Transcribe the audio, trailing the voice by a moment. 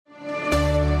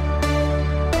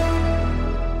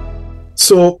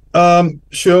Sure.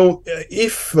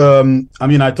 If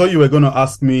I thought you were going to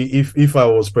ask me if I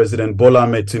was President Bola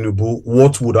Tinubu,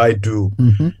 what would I do?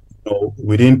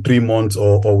 Within 3 months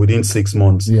or within 6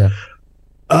 months? Yeah.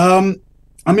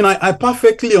 I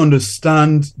perfectly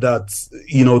understand that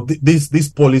these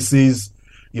policies,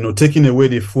 taking away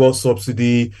the fuel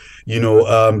subsidy,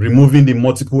 removing the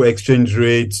multiple exchange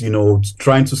rates,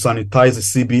 trying to sanitize the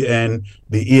CBN,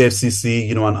 the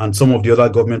EFCC, and some of the other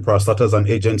government parastatals and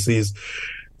agencies,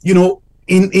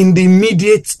 in the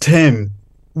immediate term,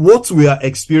 what we are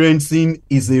experiencing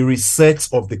is a reset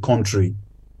of the country.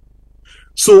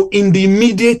 So in the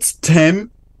immediate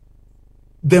term,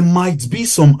 there might be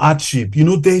some hardship.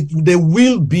 There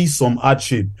will be some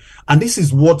hardship. And this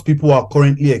is what people are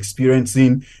currently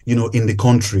experiencing, in the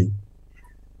country.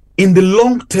 In the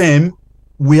long term,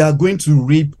 we are going to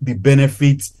reap the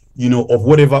benefits, of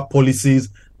whatever policies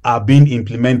are being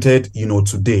implemented,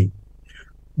 today.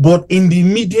 But in the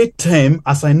immediate term,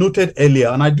 as I noted earlier,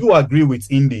 and I do agree with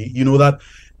Ndi, that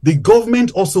the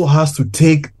government also has to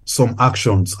take some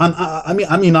actions. And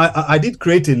I did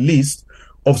create a list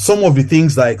of some of the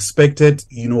things that I expected,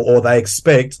 or that I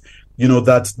expect,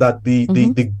 that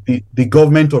the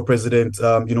government of President,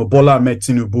 Bola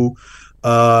Tinubu,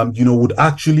 would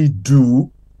actually do,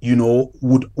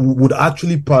 would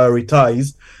actually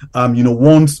prioritize,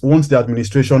 once the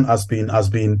administration has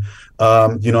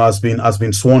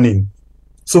been sworn in.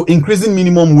 So increasing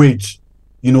minimum wage,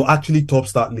 actually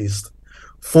tops that list.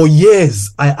 For years,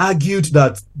 I argued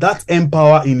that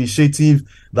Empower initiative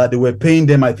that they were paying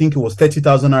them, I think it was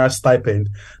 30,000 naira stipend.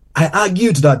 I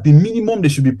argued that the minimum they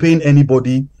should be paying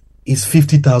anybody is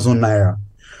 50,000 naira.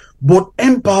 But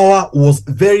Empower was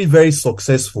very, very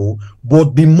successful,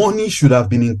 but the money should have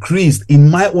been increased, in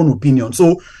my own opinion.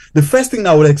 So the first thing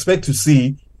I would expect to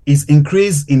see is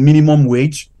increase in minimum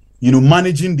wage,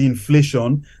 managing the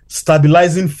inflation,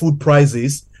 stabilizing food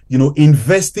prices,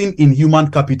 investing in human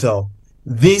capital.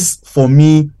 This, for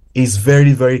me, is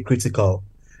very, very critical.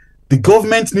 The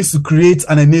government needs to create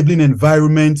an enabling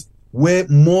environment where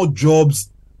more jobs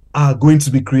are going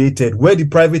to be created, where the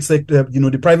private sector,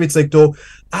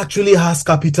 actually has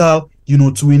capital,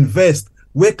 to invest,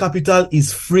 where capital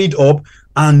is freed up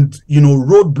and,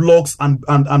 roadblocks and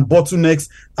bottlenecks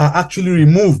are actually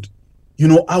removed.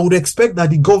 I would expect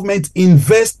that the government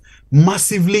invest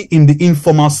massively in the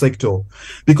informal sector,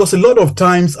 because a lot of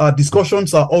times our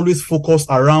discussions are always focused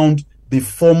around the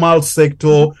formal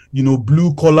sector,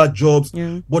 blue collar jobs,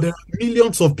 but there are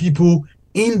millions of people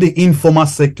in the informal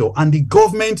sector, and the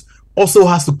government also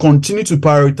has to continue to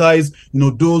prioritize,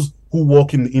 those who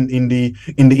work in the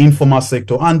informal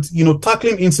sector, and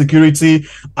tackling insecurity,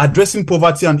 addressing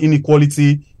poverty and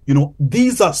inequality.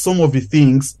 These are some of the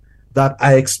things that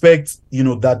I expect,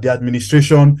 that the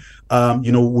administration,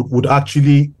 would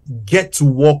actually get to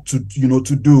work to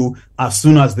do as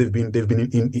soon as they've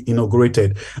been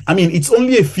inaugurated. It's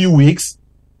only a few weeks.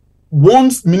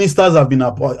 Once ministers have been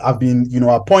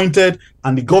appointed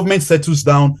and the government settles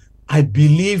down, I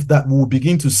believe that we'll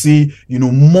begin to see,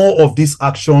 more of these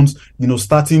actions,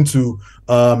 starting to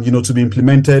be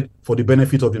implemented for the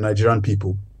benefit of the Nigerian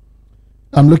people.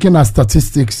 I'm looking at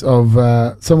statistics of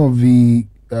some of the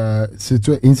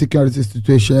insecurity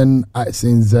situation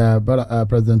since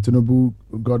President Tinubu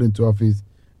got into office.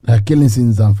 Killings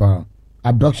in Zamfara,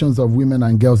 abductions of women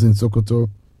and girls in Sokoto,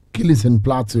 killings in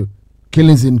Plateau,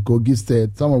 killings in Kogi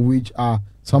State, some of which are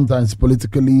sometimes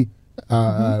politically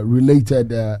related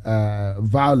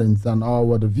violence and all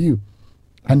what have you.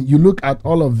 And you look at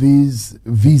all of these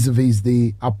vis-a-vis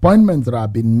the appointments that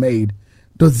have been made.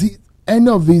 Does any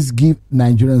of these give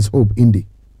Nigerians hope, Ndi?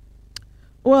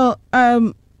 Well,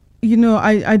 I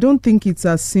don't think it's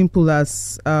as simple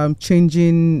as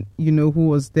changing, who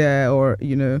was there, or,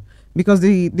 because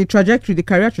the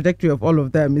career trajectory of all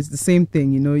of them is the same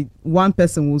thing. One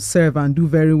person will serve and do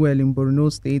very well in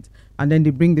Borno State, and then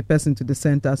they bring the person to the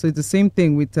center. So it's the same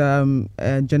thing with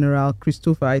General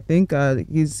Christopher, I think.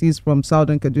 He's from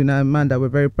Southern Kaduna, a man that we're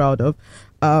very proud of.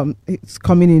 It's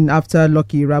coming in after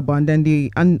Lucky Rabo, and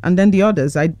then the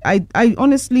others. I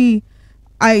honestly,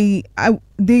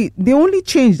 the only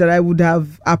change that I would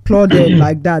have applauded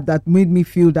like that made me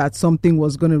feel that something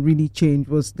was going to really change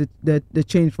was the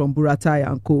change from Buratai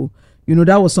and Co.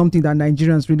 That was something that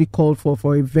Nigerians really called for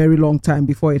a very long time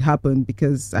before it happened,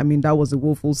 because that was a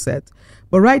woeful set.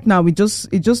 But right now it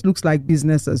just looks like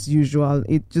business as usual.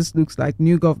 It just looks like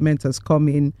new government has come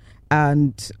in,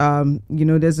 and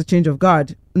there's a change of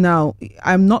guard. Now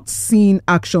I'm not seeing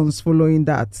actions following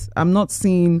that. I'm not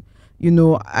seeing,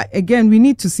 again, we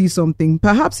need to see something.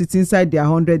 Perhaps it's inside their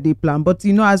 100-day plan, but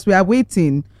as we are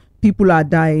waiting, people are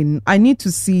dying. I need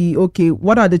to see, okay,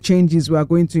 what are the changes we are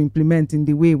going to implement in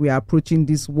the way we are approaching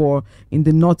this war in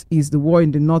the northeast, the war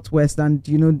in the northwest,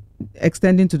 and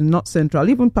extending to the north central,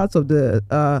 even parts of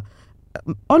the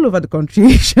all over the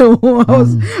country.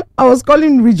 I was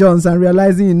calling regions and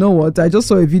realizing, you know what? I just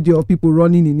saw a video of people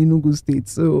running in Enugu State.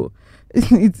 So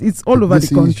it's all over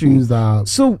the country.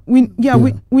 So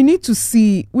we need to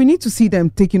see them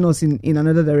taking us in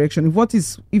another direction.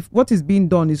 If what is being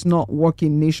done is not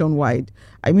working nationwide,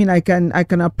 I mean, I can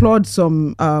applaud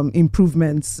some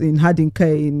improvements in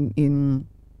Hadinka in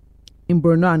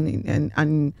Borno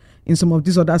and in some of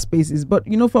these other spaces. But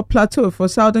for Plateau, for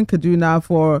Southern Kaduna,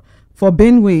 for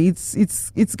Benue,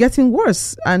 it's getting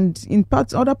worse, and in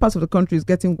other parts of the country it's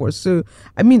getting worse. So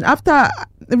I mean,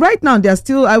 right now, they are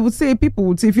still, I would say, people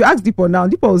would say, if you ask Dipo now,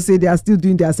 Dipo will say they are still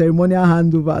doing their ceremonial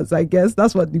handovers. I guess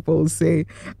that's what Dipo will say.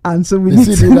 And so we need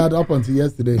to do that up until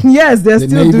yesterday. Yes, they're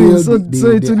still doing so. So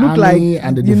it will look like,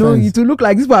 it will look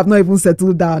like these people have not even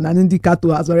settled down, and Ndi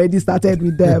Kato has already started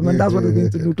with them, and that's what it's going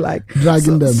to look like.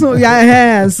 Dragging them. So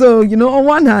yeah. So on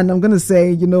one hand, I'm going to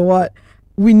say, you know what,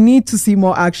 we need to see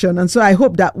more action. And so I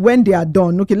hope that when they are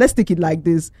done, okay, let's take it like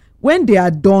this. When they are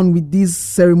done with these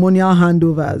ceremonial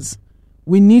handovers,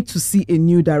 we need to see a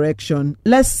new direction.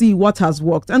 Let's see what has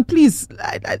worked. And please,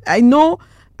 I know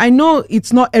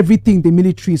it's not everything the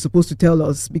military is supposed to tell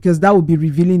us, because that would be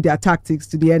revealing their tactics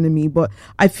to the enemy. But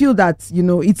I feel that,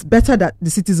 it's better that the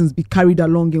citizens be carried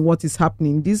along in what is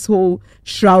happening. This whole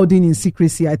shrouding in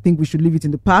secrecy, I think we should leave it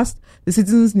in the past. The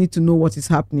citizens need to know what is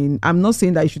happening. I'm not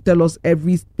saying that you should tell us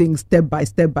everything step by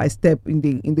step in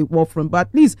the war front, but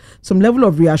at least some level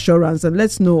of reassurance, and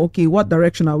let's know, okay, what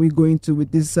direction are we going to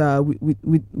with this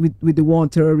with the war on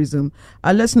terrorism?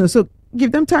 Let's know. So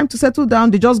give them time to settle down.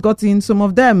 They just got in. Some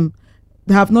of them,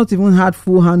 they have not even had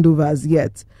full handovers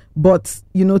yet. But,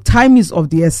 time is of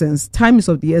the essence. Time is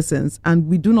of the essence. And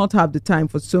we do not have the time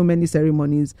for so many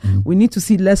ceremonies. We need to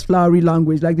see less flowery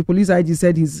language. Like the police IG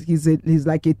said, he's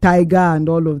like a tiger and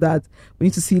all of that. We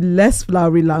need to see less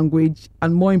flowery language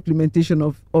and more implementation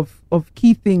of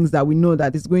key things that we know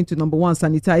that is going to, number one,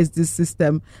 sanitize this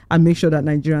system and make sure that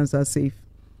Nigerians are safe.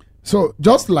 So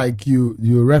just like you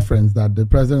referenced that the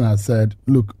president has said,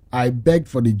 look, I begged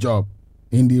for the job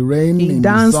in the rain, in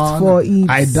the sun.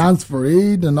 I danced for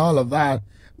it and all of that.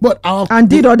 But and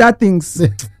did other things.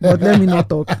 But let me not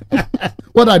talk.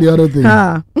 What are the other things?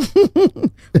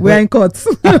 We're in court.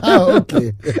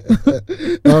 Okay.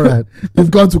 All right.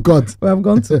 You've gone to court. We have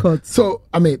gone to court. So,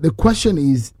 I mean, the question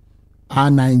is, are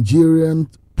Nigerians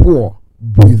poor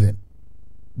breathing?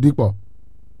 Dipo.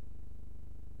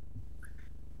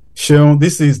 Seun,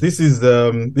 this is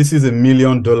a $1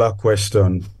 million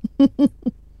question. It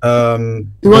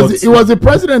was the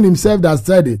president himself that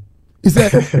said it. He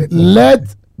said,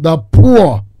 "Let the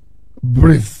poor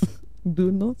breathe.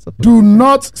 Do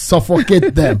not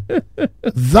suffocate them."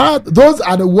 Those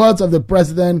are the words of the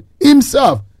president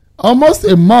himself. Almost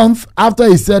a month after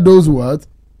he said those words,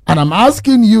 and I'm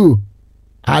asking you,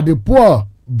 are the poor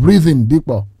breathing,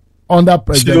 Dipo, under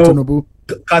President Tinubu?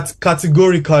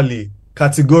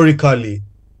 Categorically,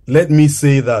 let me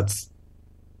say that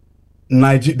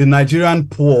the Nigerian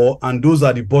poor, and those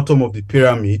at the bottom of the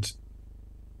pyramid,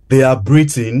 they are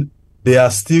breathing, they are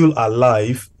still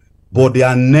alive, but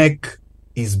their neck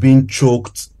is being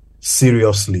choked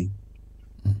seriously.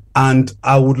 And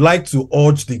I would like to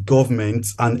urge the government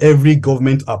and every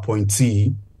government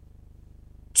appointee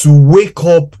to wake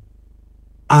up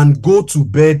and go to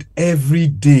bed every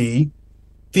day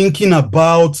thinking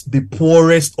about the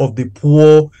poorest of the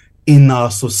poor in our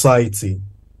society.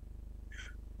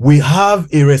 We have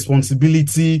a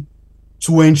responsibility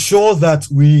to ensure that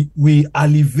we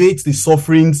alleviate the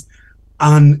sufferings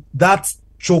and that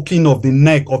choking of the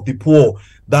neck of the poor,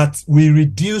 that we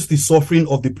reduce the suffering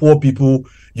of the poor people,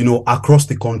 across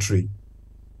the country.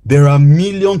 There are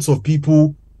millions of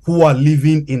people who are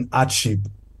living in hardship.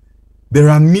 There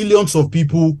are millions of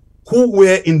people who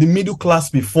were in the middle class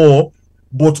before,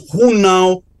 but who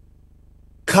now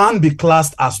can be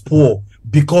classed as poor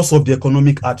because of the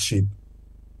economic hardship.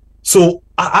 So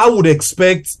I would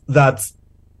expect that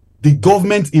the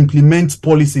government implements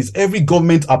policies, every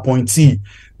government appointee,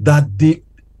 that they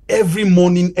every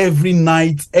morning, every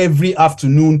night, every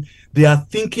afternoon, they are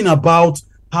thinking about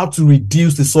how to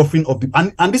reduce the suffering of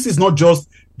the, and this is not just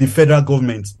the federal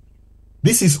government.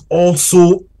 This is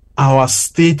also our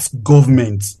state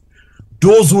government.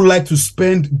 Those who like to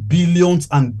spend billions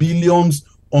and billions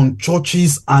on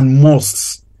churches and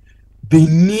mosques, they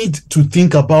need to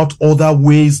think about other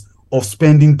ways of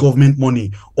spending government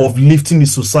money, of lifting the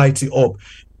society up,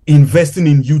 investing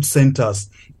in youth centers,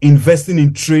 investing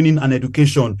in training and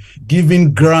education,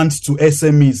 giving grants to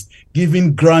SMEs,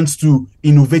 giving grants to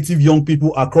innovative young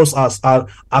people across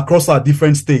our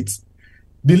different states.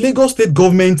 The Lagos state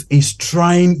government is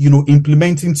trying,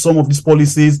 implementing some of these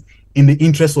policies in the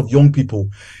interest of young people.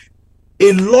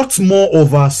 A lot more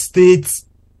of our states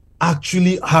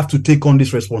actually have to take on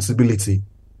this responsibility.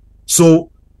 So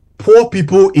poor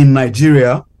people in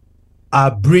Nigeria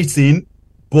are breathing,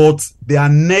 but their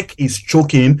neck is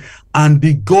choking, and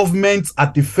the government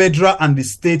at the federal and the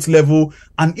state level,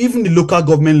 and even the local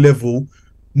government level,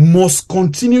 must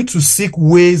continue to seek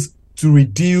ways to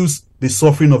reduce the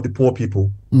suffering of the poor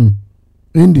people.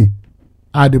 Ndi,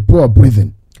 are the poor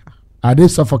breathing? Are they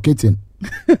suffocating?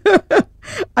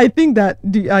 I think that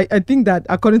I think that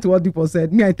according to what Dipo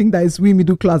said, I think that it's we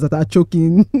middle class that are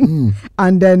choking,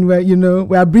 and then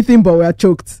we are breathing but we are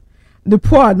choked. The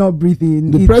poor are not breathing.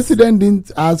 The president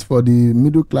didn't ask for the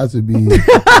middle class to be breathing.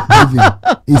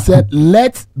 He said,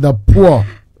 "Let the poor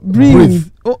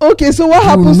breathe." Okay, so what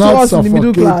happens to us in the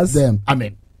middle class? Them. I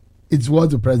mean, it's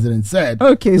what the president said.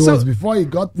 Okay, it was before he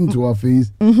got into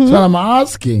office. So I'm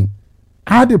asking,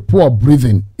 are the poor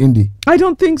breathing, Ndi? I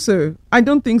don't think so.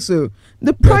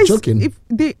 The price, if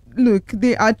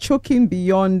they are choking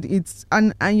beyond its,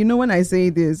 and when I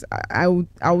say this, I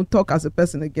will talk as a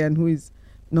person again who is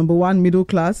number one middle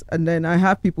class, and then I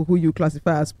have people who you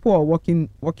classify as poor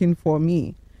working for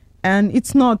me, and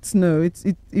it's not. No, it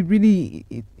really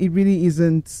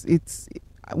isn't. It's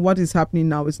what is happening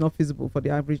now is not feasible for the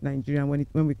average Nigerian when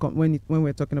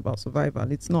we're talking about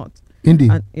survival. It's not.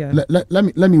 Indeed. Let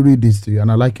me read this to you,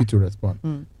 and I'd like you to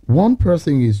respond. One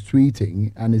person is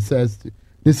tweeting, and it says,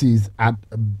 this is at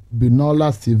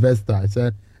Binola Sylvester. It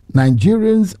said,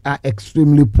 Nigerians are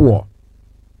extremely poor.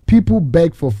 People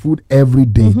beg for food every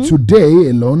day. Today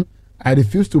alone, I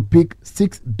refuse to pick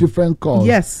 6 different calls.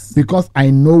 Yes. Because I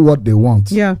know what they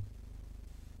want. Yeah.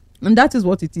 And that is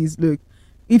what it is. Look,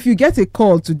 if you get a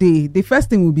call today, the first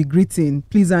thing will be greeting,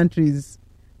 pleasantries.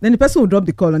 Then the person will drop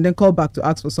the call and then call back to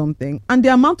ask for something. And the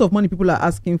amount of money people are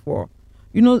asking for,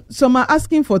 some are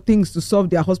asking for things to solve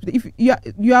their hospital. If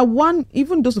you are one,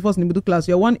 even those of us in the middle class,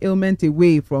 you are one ailment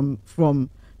away from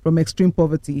extreme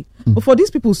poverty. But for these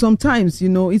people, sometimes,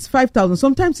 it's 5,000,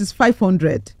 sometimes it's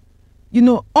 500.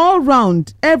 All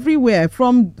round, everywhere,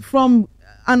 from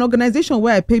an organization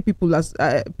where I pay people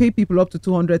up to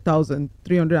 200,000,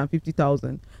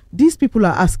 350,000. These people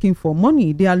are asking for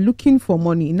money. They are looking for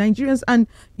money. Nigerians, and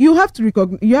you have to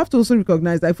also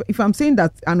recognize that if I'm saying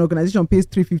that an organization pays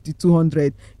 350,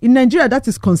 200 in Nigeria, that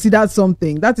is considered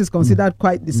something. That is considered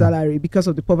quite the salary because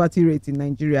of the poverty rate in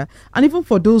Nigeria. And even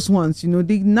for those ones,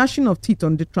 the gnashing of teeth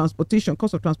on the transportation,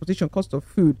 cost of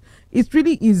food, it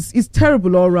really is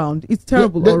terrible all around. It's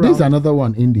terrible all around. There's another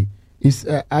one, Ndi. It's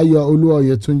Ayo Olu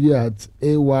Oyetunji at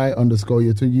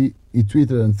AY_Oyetunji. He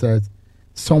tweeted and says,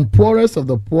 some poorest of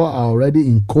the poor are already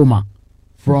in coma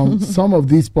from some of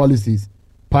these policies.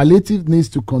 Palliative needs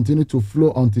to continue to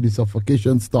flow until the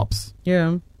suffocation stops.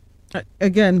 Yeah.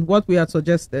 Again, what we had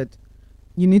suggested,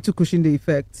 you need to cushion the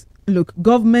effect. Look,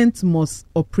 government must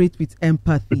operate with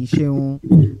empathy,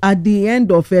 Seun. At the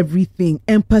end of everything,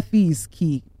 empathy is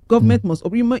key. Government must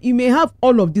operate. You may have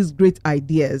all of these great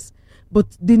ideas, but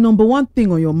the number one thing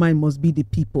on your mind must be the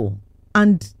people.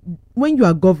 And when you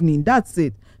are governing, that's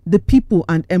it. The people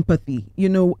and empathy.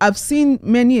 I've seen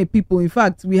many people. In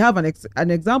fact, we have an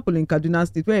example in Kaduna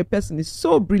State where a person is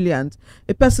so brilliant.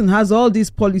 A person has all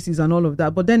these policies and all of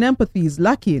that, but then empathy is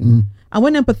lacking. And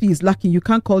when empathy is lacking, you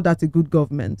can't call that a good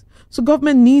government. So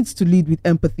government needs to lead with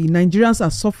empathy. Nigerians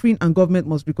are suffering and government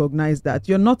must recognize that.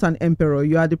 You're not an emperor.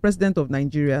 You are the president of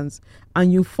Nigerians.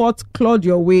 And you clawed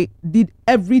your way, did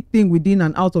everything within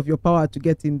and out of your power to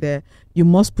get in there. You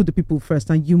must put the people first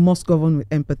and you must govern with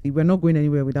empathy. We're not going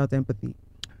anywhere without empathy.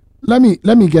 Let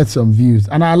me get some views.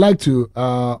 And I'd like to,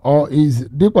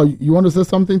 Dipo, you want to say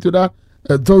something to that?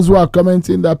 Those who are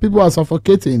commenting that people are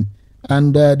suffocating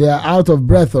and they are out of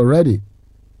breath already.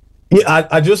 Yeah,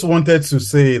 I just wanted to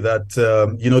say that,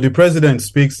 the president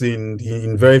speaks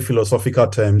in very philosophical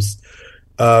terms.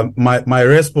 My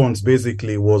response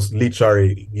basically was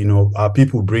literally, are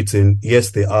people breathing?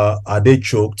 Yes, they are. Are they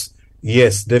choked?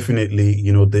 Yes, definitely,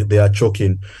 they are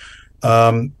choking.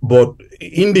 But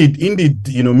indeed,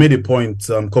 made a point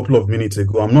a couple of minutes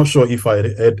ago. I'm not sure if I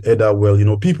heard that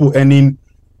well. People earning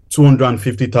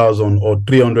 250,000 or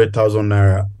 300,000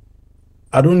 naira.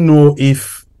 I don't know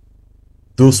if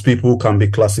those people can be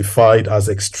classified as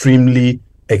extremely,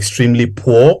 extremely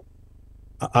poor.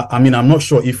 I mean, I'm not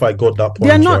sure if I got that point.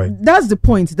 They are not. Right. That's the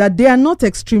point, that they are not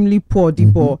extremely poor,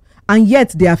 Dipo, and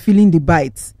yet they are feeling the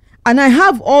bites. And I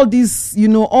have all these,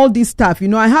 all this stuff.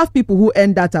 I have people who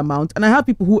earn that amount, and I have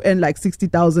people who earn like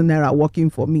 60,000 naira working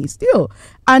for me still.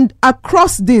 And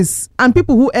across this, and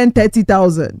people who earn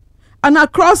 30,000. And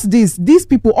across this, these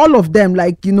people, all of them,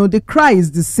 the cry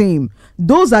is the same.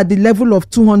 Those at the level of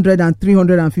 200 and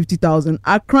 350,000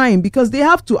 are crying because they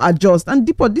have to adjust. And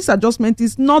this adjustment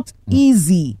is not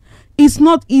easy. It's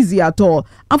not easy at all.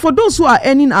 And for those who are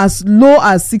earning as low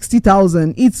as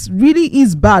 60,000, it really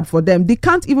is bad for them. They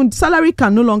can't even, salary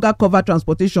can no longer cover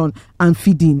transportation and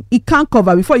feeding. It can't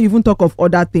cover before you even talk of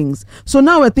other things. So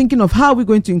now we're thinking of how we're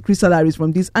going to increase salaries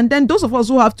from this. And then those of us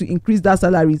who have to increase their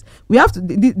salaries, we have to,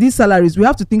 these salaries, we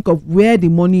have to think of where the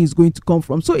money is going to come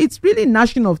from. So it's really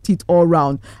gnashing of teeth all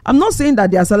around. I'm not saying that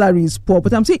their salary is poor,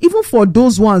 but I'm saying even for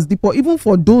those ones, even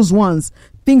for those ones,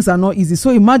 things are not easy. So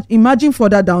imagine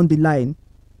further down the line.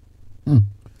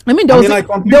 I mean, there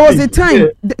was a time.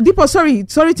 Yeah. Dipo,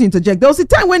 sorry to interject. There was a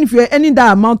time when if you're earning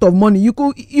that amount of money, you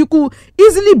could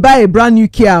easily buy a brand new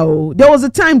Kia. There was a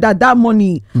time that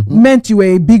money meant you were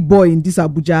a big boy in this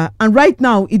Abuja, and right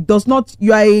now it does not.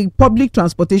 You are a public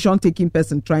transportation taking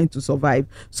person trying to survive.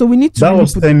 So we need to. That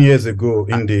was 10 years ago,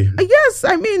 Ndi. Yes,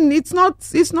 I mean it's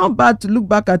not bad to look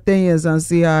back at 10 years and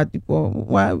say, Dipo,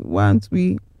 why aren't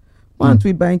we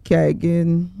buy Kia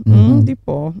again?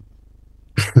 Dipo.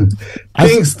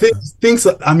 things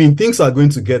are going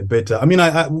to get better. I mean,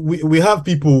 we have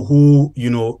people who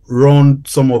run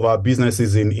some of our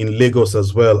businesses in Lagos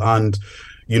as well, and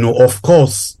of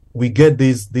course we get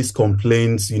these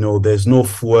complaints. There's no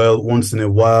fuel once in a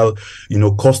while.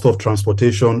 Cost of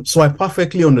transportation. So I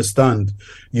perfectly understand.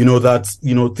 That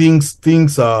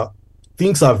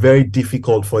things are very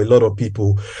difficult for a lot of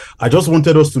people. I just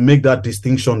wanted us to make that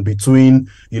distinction between,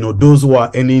 those who are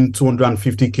earning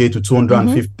 250K to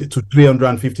 250 to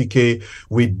 350K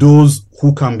with those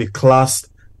who can be classed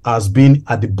as being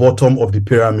at the bottom of the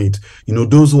pyramid,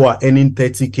 those who are earning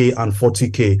 30K and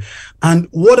 40K. And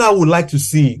what I would like to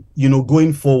see,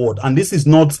 going forward, and this is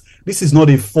not a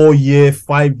 4-year,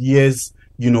 5 years,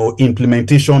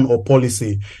 implementation or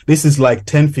policy. This is like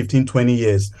 10, 15, 20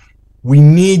 years. We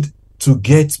need to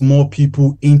get more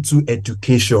people into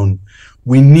education.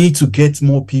 We need to get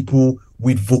more people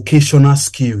with vocational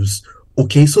skills,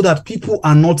 okay, so that people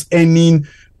are not earning,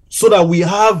 so that we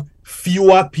have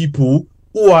fewer people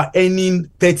who are earning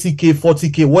 30K,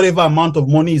 40K, whatever amount of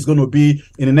money is going to be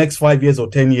in the next 5 years or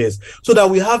 10 years, so that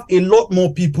we have a lot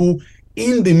more people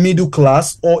in the middle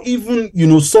class, or even,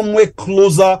 somewhere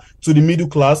closer to the middle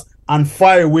class and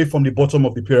far away from the bottom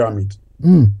of the pyramid.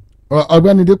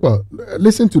 Dipo,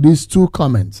 listen to these two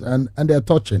comments, and they're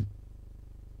touching.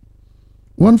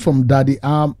 One from Daddy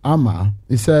Ama.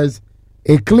 He says,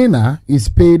 a cleaner is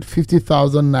paid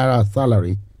 50,000 naira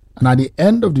salary, and at the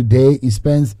end of the day, he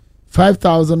spends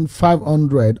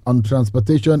 5,500 on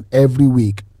transportation every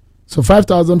week. So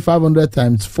 5,500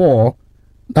 times 4,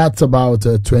 that's about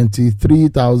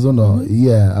 23,000, or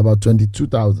about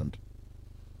 22,000.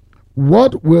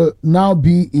 What will now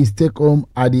be his take home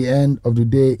at the end of the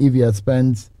day if he has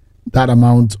spent that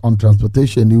amount on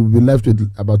transportation? He will be left with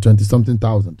about 20-something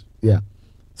thousand. Yeah.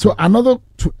 So another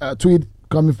tweet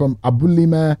coming from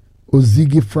Abulime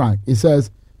Ozigi Frank. He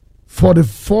says, for the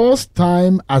first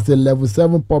time as a level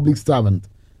 7 public servant,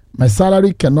 my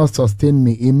salary cannot sustain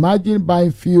me. Imagine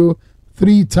buying fuel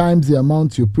 3 times the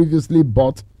amount you previously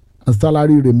bought and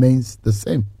salary remains the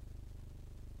same.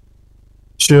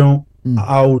 Sure.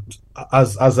 I would,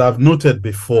 as I've noted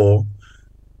before,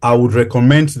 I would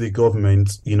recommend to the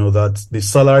government, that the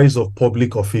salaries of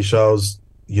public officials,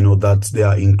 that they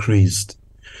are increased.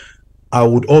 I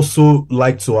would also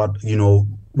like to add,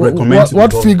 recommend.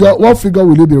 What figure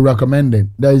will you be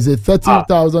recommending? There is a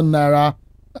 13,000 naira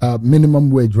minimum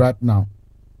wage right now.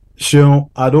 Sure,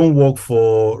 I don't work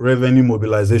for revenue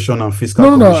mobilization and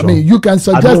fiscal. No. I mean, you can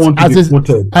suggest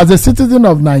as a citizen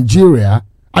of Nigeria.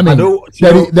 I mean,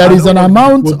 there is an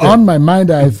amount on my mind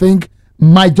that I think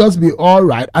might just be all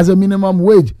right as a minimum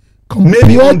wage.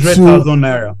 Maybe 100,000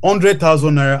 naira.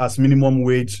 100,000 naira as minimum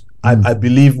wage, I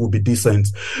believe, would be decent.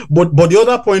 But the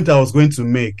other point I was going to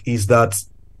make is that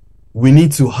we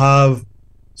need to have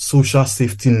social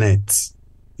safety nets,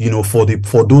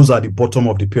 for those at the bottom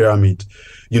of the pyramid.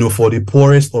 For the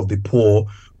poorest of the poor,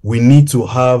 we need to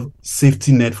have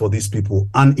safety net for these people.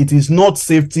 And it is not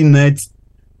safety net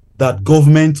that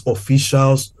government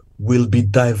officials will be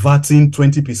diverting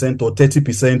 20% or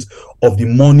 30% of the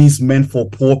monies meant for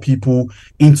poor people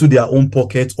into their own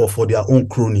pocket or for their own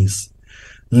cronies.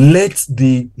 Let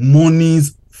the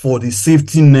monies for the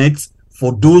safety net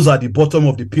for those at the bottom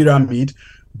of the pyramid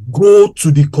go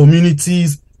to the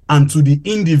communities and to the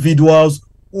individuals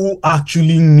who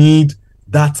actually need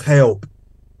that help.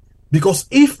 Because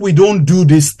if we don't do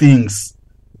these things,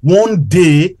 one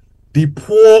day the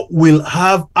poor will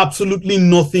have absolutely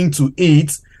nothing to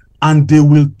eat and they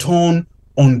will turn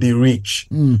on the rich.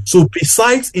 So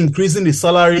besides increasing the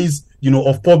salaries,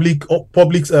 of public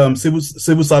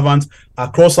civil servants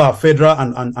across our federal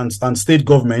and state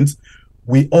governments,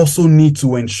 we also need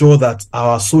to ensure that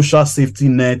our social safety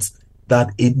net,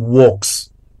 that it works.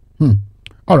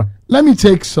 All right. Let me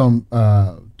take some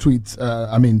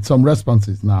tweets, some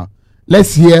responses now.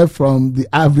 Let's hear from the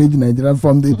average Nigerian,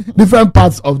 from the different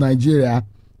parts of Nigeria,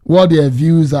 what their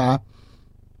views are.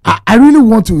 I really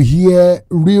want to hear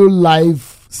real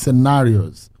life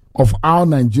scenarios of how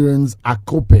Nigerians are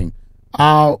coping.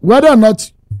 Whether or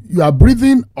not you are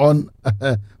breathing on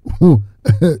I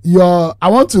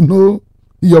want to know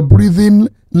your breathing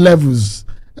levels.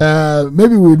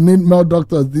 Maybe we need more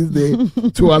doctors these days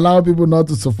to allow people not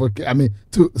to suffocate.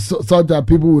 So that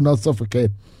people will not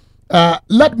suffocate.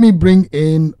 Let me bring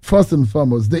in, first and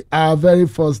foremost, our very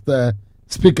first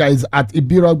speaker is at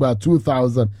Ibirogba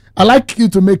 2000. I'd like you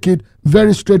to make it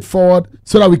very straightforward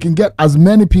so that we can get as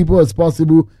many people as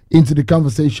possible into the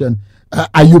conversation.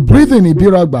 Are you breathing,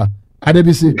 Ibirogba?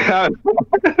 Adebisi?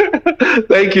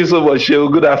 Thank you so much,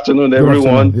 Seun. Good afternoon,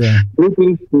 everyone.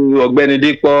 Greetings to Ogbeni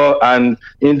Dipo and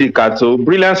Ndi Kato.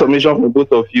 Brilliant submission from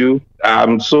both of you.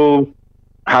 I'm so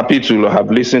happy to have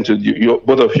listened to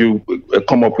both of you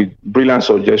come up with brilliant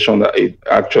suggestions.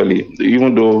 Actually,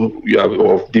 even though you have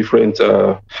of different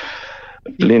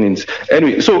leanings.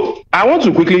 Anyway, so I want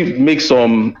to quickly make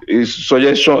some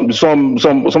suggestions, some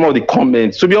of the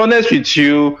comments. To be honest with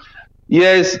you,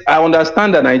 yes, I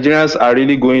understand that Nigerians are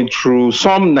really going through,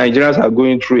 some Nigerians are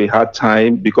going through a hard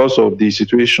time because of the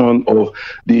situation of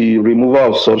the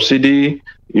removal of subsidy.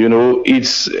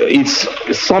 It's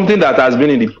something that has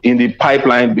been in the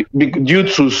pipeline due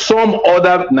to some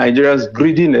other Nigerians'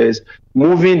 greediness,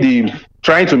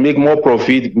 trying to make more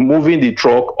profit, moving the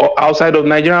truck outside of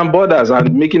Nigerian borders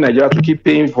and making Nigeria to keep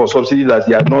paying for subsidy that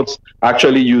they are not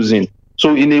actually using.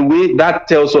 So in a way, that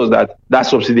tells us that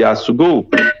subsidy has to go,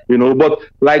 But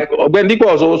like Dipo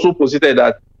has also posited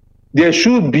that there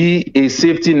should be a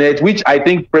safety net, which I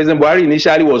think President Buhari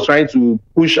initially was trying to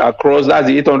push across. That's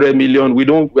the 800 million. We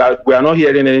are not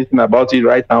hearing anything about it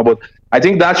right now, but I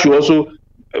think that should also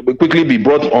quickly be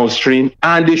brought on stream,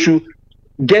 and they should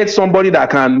get somebody that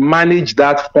can manage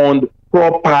that fund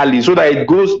properly so that it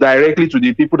goes directly to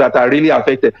the people that are really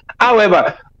affected.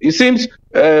 However, it seems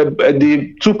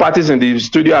the two parties in the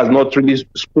studio has not really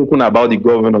spoken about the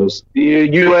governors.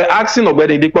 You were asking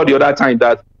Ogbeni Dipo the other time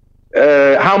that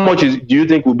how much do you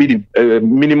think will be the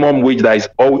minimum wage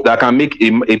that can make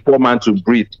a poor man to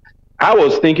breathe? I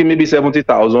was thinking maybe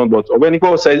 70,000, but Ogbeni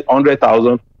Dipo said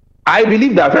 100,000. I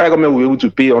believe that federal government will be able to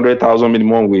pay 100,000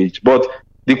 minimum wage, but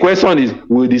the question is,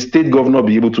 will the state governor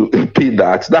be able to pay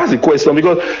that? That's the question,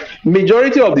 because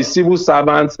majority of the civil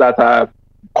servants that are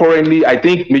currently, I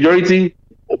think majority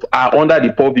are under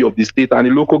the purview of the state and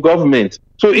the local government.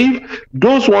 So if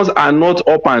those ones are not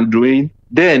up and doing,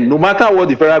 then no matter what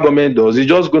the federal government does, it's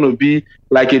just going to be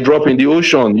like a drop in the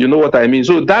ocean. You know what I mean?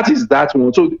 So that is that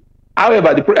one. So, however,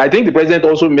 I think the president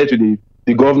also met with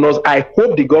the governors. I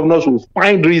hope the governors will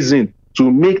find reason to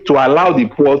allow the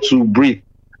poor to breathe.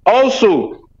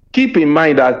 Also, keep in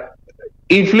mind that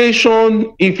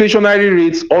inflationary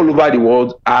rates all over the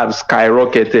world have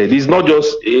skyrocketed. It's not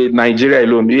just Nigeria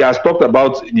alone. He has talked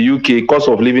about the UK, cost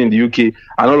of living in the UK,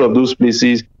 and all of those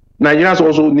places. Nigerians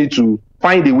also need to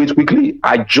find a way to quickly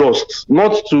adjust,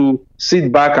 not to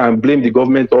sit back and blame the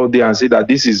government all day and say that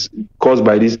this is caused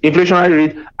by this. Inflationary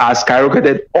rate has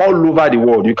skyrocketed all over the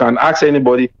world. You can ask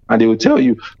anybody and they will tell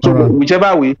you. So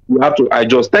whichever way, you have to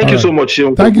adjust. Thank you so much,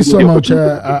 Seun. Thank you so much,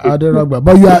 Aderogba.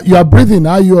 But you are breathing.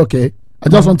 Are you okay? I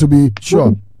just want to be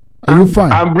sure. Are you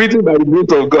fine? I'm breathing by the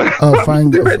grace of God. Oh,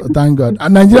 fine. Thank God.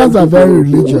 And Nigerians are very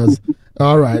religious.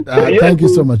 All right. Thank you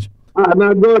so much.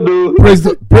 Praise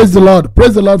the Lord.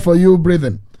 Praise the Lord for you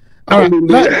breathing. All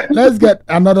right. Let's get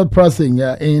another person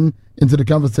into the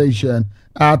conversation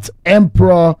at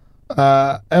Emperor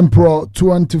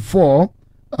 24.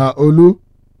 Olu.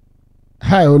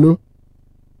 Hi, Olu.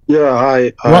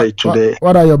 Yeah, hi today.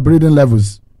 What are your breathing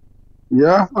levels?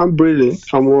 Yeah, I'm breathing.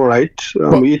 I'm all right.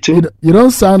 I'm eating. You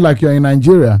don't sound like you're in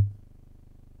Nigeria.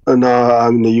 No,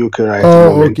 I'm in the UK right now.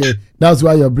 Oh, okay. That's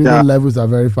why your breathing levels are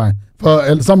very fine.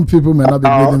 For some people may not be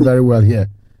breathing very well here.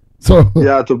 So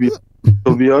yeah, to be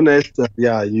honest,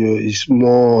 it's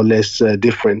more or less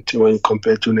different when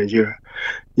compared to Nigeria.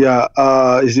 Yeah,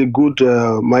 it's a good.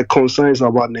 My concerns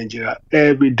about Nigeria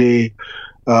every day.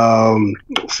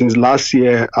 Since last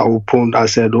year, I opened. I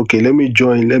said, okay, let me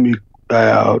join. Let me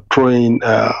throwing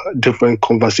different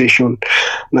conversation,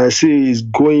 and I see it's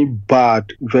going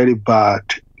bad, very bad,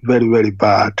 very, very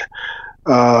bad.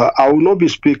 I will not be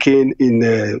speaking in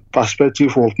the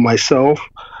perspective of myself.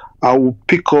 I will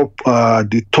pick up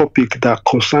the topic that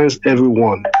concerns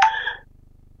everyone.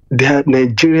 The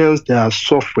Nigerians, they are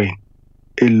suffering,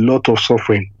 a lot of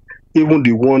suffering. Even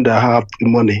the one that have the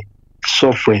money,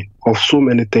 suffering of so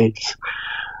many things.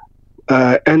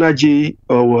 Energy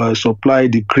supply,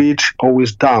 the grid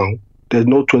always down. There's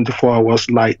no 24 hours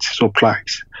light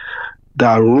supplies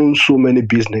that run so many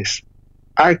business.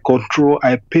 I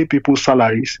pay people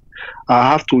salaries. I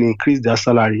have to increase their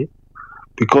salary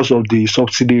because of the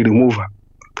subsidy removal.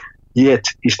 Yet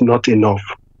it's not enough.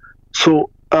 So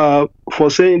for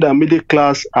saying that middle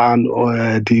class and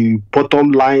the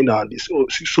bottom line and this,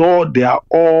 so they are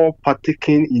all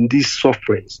partaking in these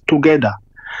sufferings together.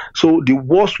 So the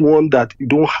worst one that you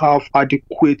don't have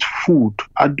adequate food,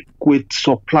 adequate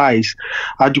supplies,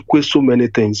 adequate so many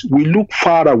things. We look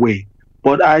far away,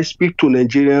 but I speak to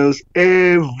Nigerians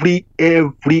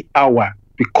every hour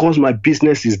because my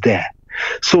business is there.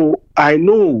 So I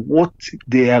know what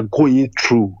they are going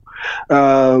through.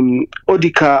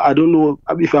 Odika, I don't know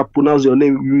if I pronounce your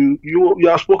name. You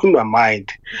have spoken my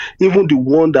mind. Even the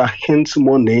one that hands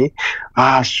money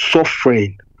are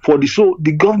suffering. So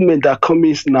the government that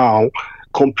comes now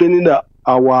complaining that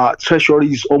our treasury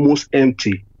is almost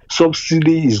empty,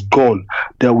 subsidy is gone,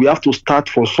 that we have to start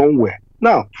from somewhere.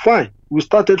 Now, fine, we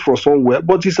started from somewhere,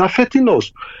 but it's affecting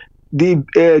us.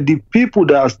 The people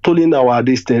that are stealing our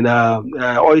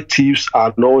oil thieves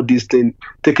and all these things,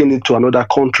 taking it to another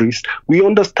countries, we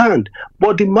understand.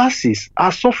 But the masses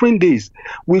are suffering this.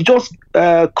 We just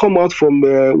come out from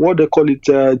what they call it,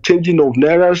 changing of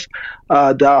nairas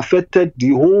that affected the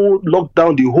whole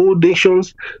lockdown, the whole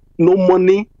nations. No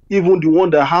money, even the one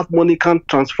that have money can't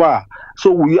transfer.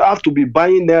 So we have to be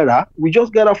buying naira. We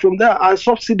just get it from there and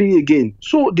subsidy again.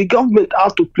 So the government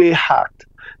has to play hard.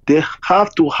 They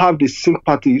have to have the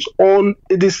sympathies on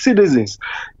the citizens.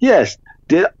 Yes,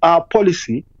 there are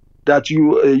policy that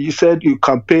you said you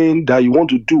campaign that you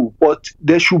want to do, but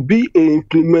there should be an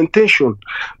implementation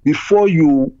before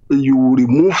you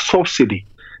remove subsidy.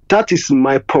 That is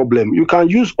my problem. You can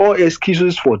use all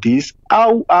excuses for this. I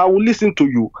will listen to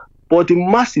you, but the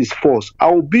masses first. I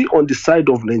will be on the side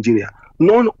of Nigeria,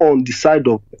 not on the side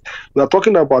of. We are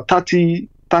talking about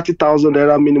 30,000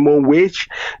 naira minimum wage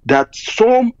that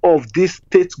some of these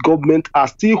state government are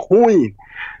still owing.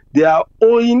 They are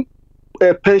owing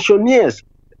pensioners.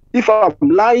 If I'm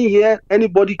lying here,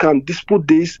 anybody can dispute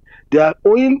this. They are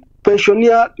owing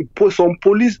pensioners. Some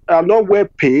police are not well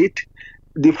paid.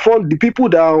 The people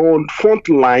that are on front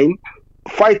line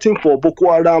fighting for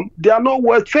Boko Haram, they are not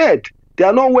well fed. They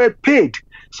are not well paid.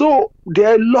 So there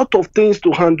are a lot of things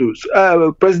to handle.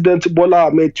 President Bola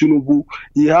Tinubu,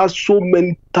 he has so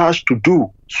many tasks to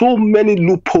do, so many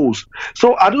loopholes.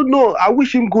 So I don't know. I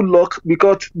wish him good luck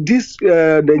because this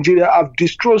Nigeria have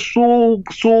destroyed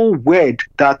so weird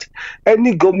that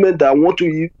any government that want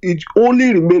to it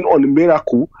only remain on a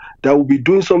miracle that will be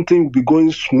doing something will be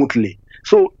going smoothly.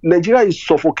 So Nigeria is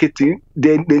suffocating.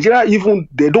 Nigeria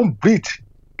they don't breathe.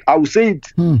 I will say it.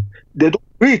 They don't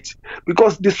breathe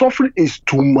because the suffering is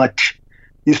too much.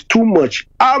 It's too much.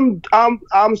 I'm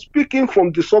speaking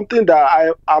from something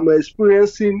that I'm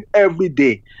experiencing every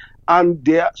day, and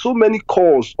there are so many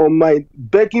calls on my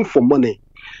begging for money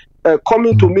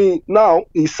coming to me now.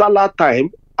 In Salah time,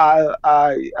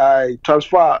 I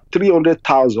transfer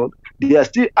 300,000. They are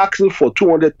still asking for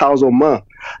 200,000 man.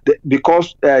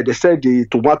 Because they said the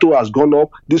tomato has gone up,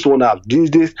 this one has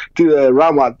this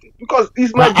ram because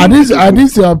it's my duty. Are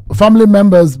these your family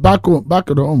members back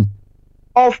at home?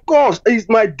 Of course, it's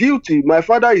my duty. My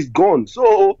father is gone,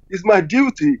 so it's my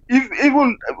duty. If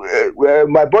even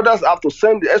my brothers have to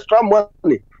send the extra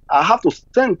money, I have to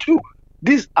send too.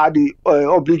 These are the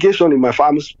obligation in my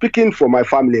family. I'm speaking for my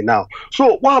family now.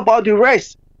 So what about the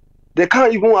rest? They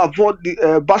can't even afford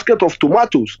the basket of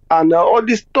tomatoes and all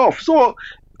this stuff. So,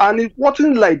 and it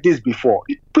wasn't like this before.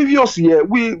 Previous year,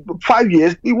 5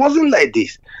 years, it wasn't like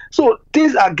this. So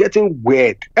things are getting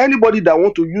weird. Anybody that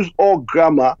want to use all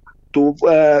grammar to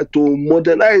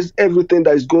modernize everything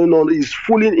that is going on is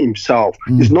fooling himself.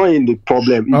 It's not in the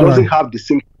problem. He doesn't have the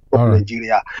same of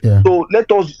Nigeria. Yeah. So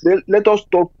let us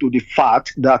talk to the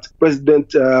fact that President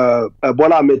Bola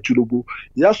Tinubu,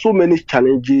 he has so many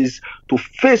challenges to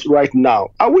face right now.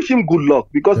 I wish him good luck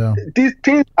because these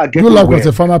things are getting good luck with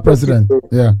the former president.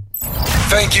 Yeah.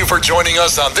 Thank you for joining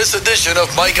us on this edition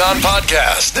of Mike On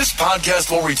Podcast. This podcast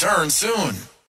will return soon.